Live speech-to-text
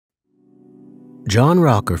John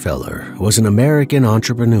Rockefeller was an American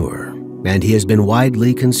entrepreneur, and he has been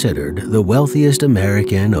widely considered the wealthiest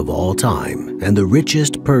American of all time and the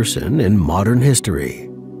richest person in modern history.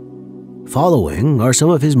 Following are some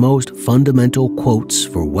of his most fundamental quotes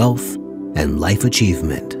for wealth and life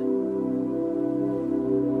achievement.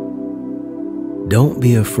 Don't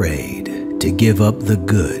be afraid to give up the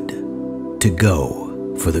good to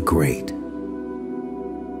go for the great.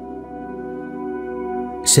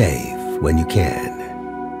 Save when you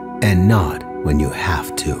can, and not when you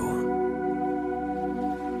have to.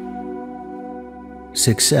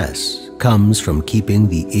 Success comes from keeping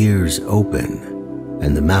the ears open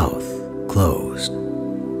and the mouth closed.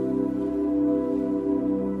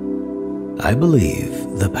 I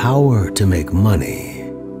believe the power to make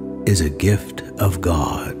money is a gift of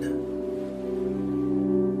God.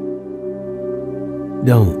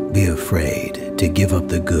 Don't be afraid to give up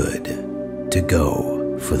the good to go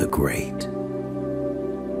for the great.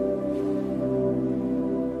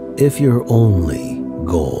 If your only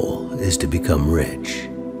goal is to become rich,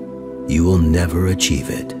 you will never achieve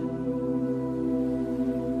it.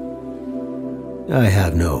 I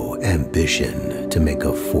have no ambition to make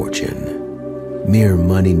a fortune. Mere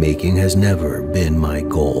money-making has never been my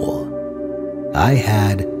goal. I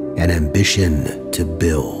had an ambition to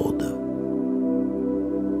build.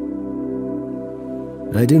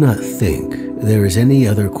 I do not think there is any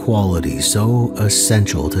other quality so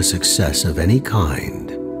essential to success of any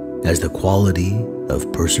kind as the quality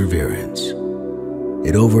of perseverance.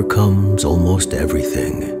 It overcomes almost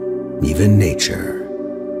everything, even nature.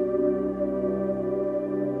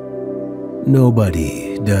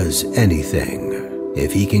 Nobody does anything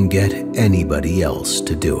if he can get anybody else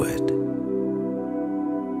to do it.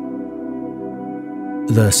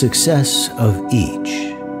 The success of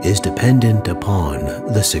each is dependent upon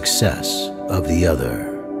the success of the other.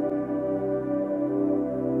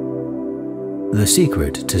 The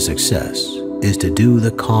secret to success is to do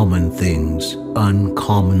the common things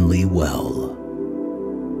uncommonly well.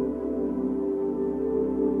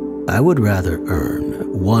 I would rather earn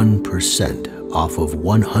 1% off of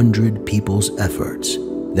 100 people's efforts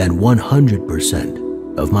than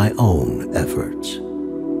 100% of my own efforts.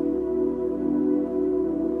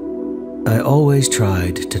 I always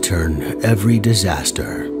tried to turn every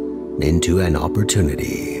disaster into an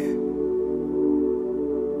opportunity.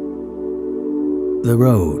 The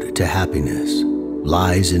road to happiness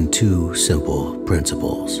lies in two simple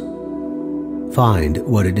principles. Find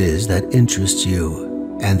what it is that interests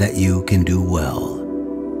you and that you can do well.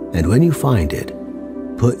 And when you find it,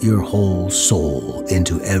 put your whole soul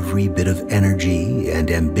into every bit of energy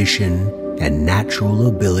and ambition and natural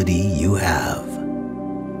ability you have.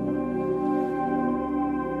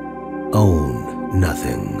 Own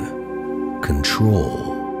nothing.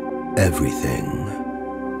 Control everything.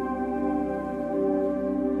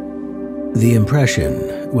 The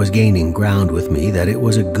impression was gaining ground with me that it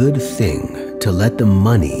was a good thing to let the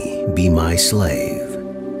money be my slave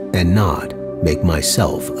and not make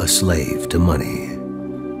myself a slave to money.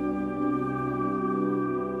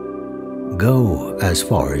 Go as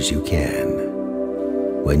far as you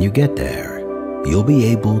can. When you get there, you'll be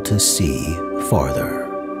able to see farther.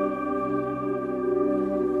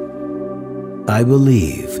 I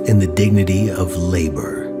believe in the dignity of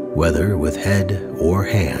labor, whether with head or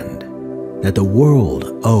hand, that the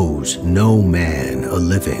world owes no man a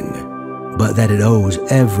living, but that it owes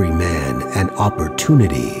every man an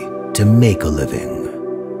opportunity to make a living.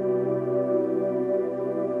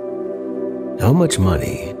 How much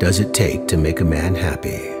money does it take to make a man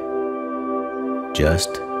happy?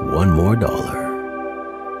 Just one more dollar.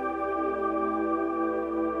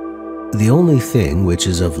 The only thing which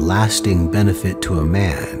is of lasting benefit to a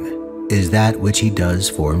man is that which he does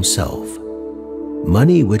for himself.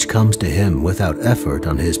 Money which comes to him without effort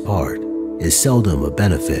on his part is seldom a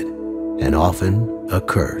benefit and often a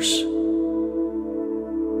curse.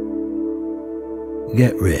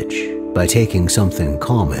 Get rich by taking something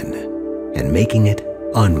common and making it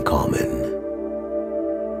uncommon.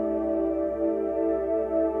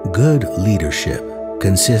 Good leadership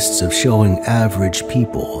consists of showing average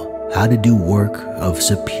people how to do work of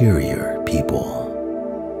superior people.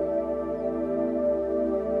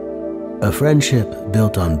 A friendship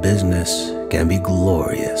built on business can be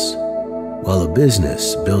glorious, while a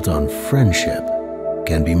business built on friendship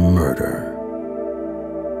can be murder.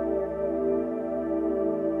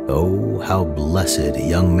 Oh, how blessed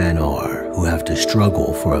young men are who have to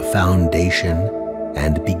struggle for a foundation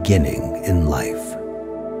and beginning in life.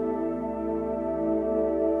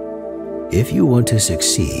 If you want to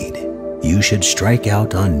succeed, you should strike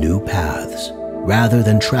out on new paths rather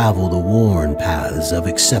than travel the worn paths of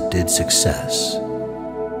accepted success.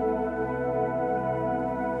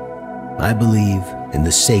 I believe in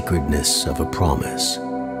the sacredness of a promise,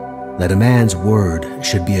 that a man's word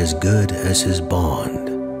should be as good as his bond,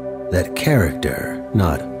 that character,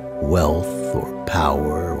 not wealth or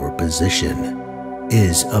power or position,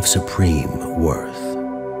 is of supreme worth.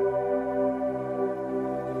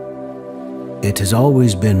 It has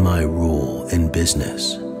always been my rule in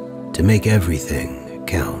business to make everything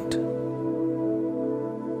count.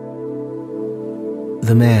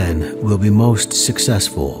 The man will be most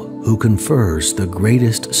successful who confers the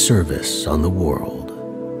greatest service on the world.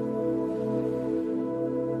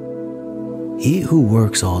 He who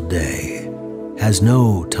works all day has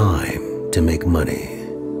no time to make money.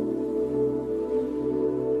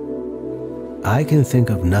 I can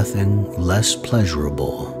think of nothing less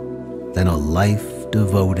pleasurable than a life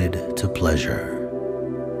devoted to pleasure.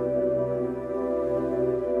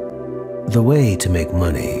 The way to make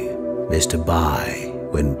money is to buy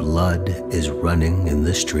when blood is running in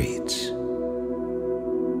the streets.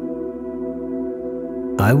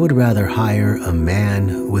 I would rather hire a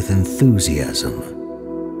man with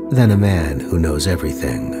enthusiasm than a man who knows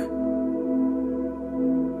everything.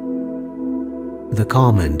 The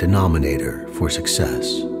common denominator for success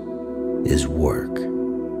is work.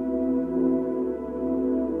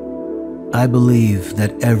 I believe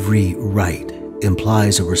that every right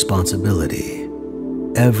implies a responsibility,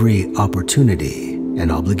 every opportunity an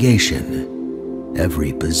obligation,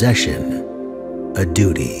 every possession a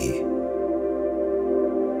duty.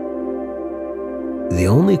 The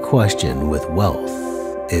only question with wealth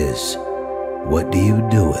is, what do you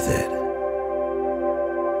do with it?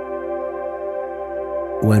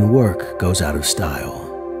 When work goes out of style,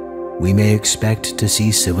 we may expect to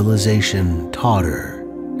see civilization totter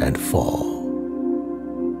and fall.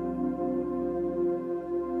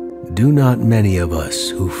 Do not many of us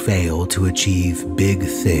who fail to achieve big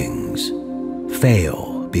things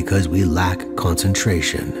fail because we lack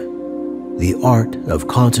concentration, the art of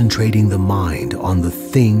concentrating the mind on the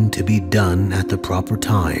thing to be done at the proper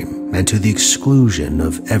time and to the exclusion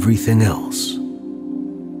of everything else?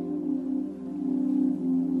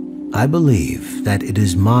 I believe that it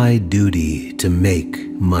is my duty to make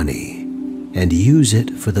money and use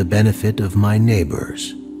it for the benefit of my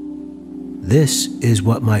neighbors. This is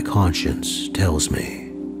what my conscience tells me.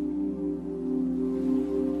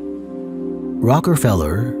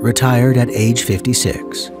 Rockefeller retired at age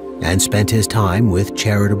 56 and spent his time with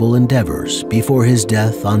charitable endeavors before his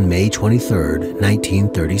death on May 23,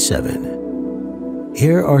 1937.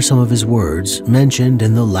 Here are some of his words mentioned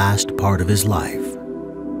in the last part of his life.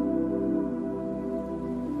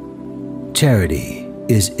 Charity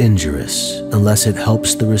is injurious unless it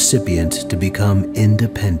helps the recipient to become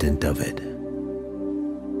independent of it.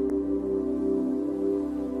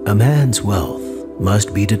 A man's wealth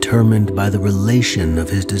must be determined by the relation of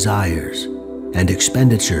his desires and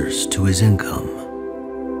expenditures to his income.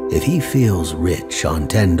 If he feels rich on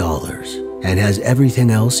 $10 and has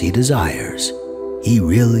everything else he desires, he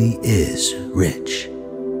really is rich.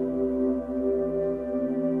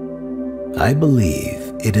 I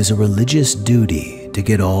believe it is a religious duty to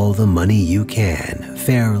get all the money you can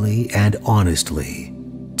fairly and honestly,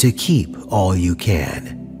 to keep all you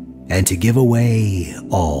can, and to give away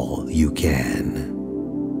all you can.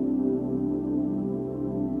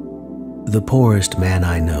 The poorest man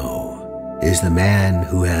I know is the man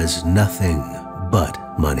who has nothing but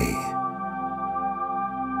money.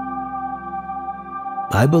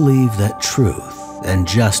 I believe that truth and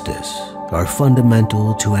justice are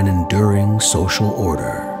fundamental to an enduring social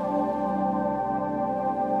order.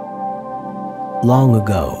 Long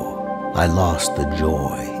ago, I lost the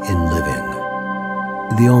joy in living.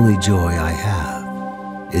 The only joy I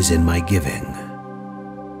have is in my giving.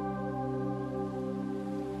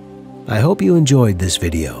 I hope you enjoyed this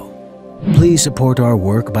video. Please support our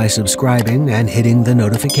work by subscribing and hitting the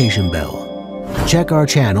notification bell. Check our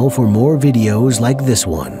channel for more videos like this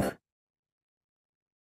one.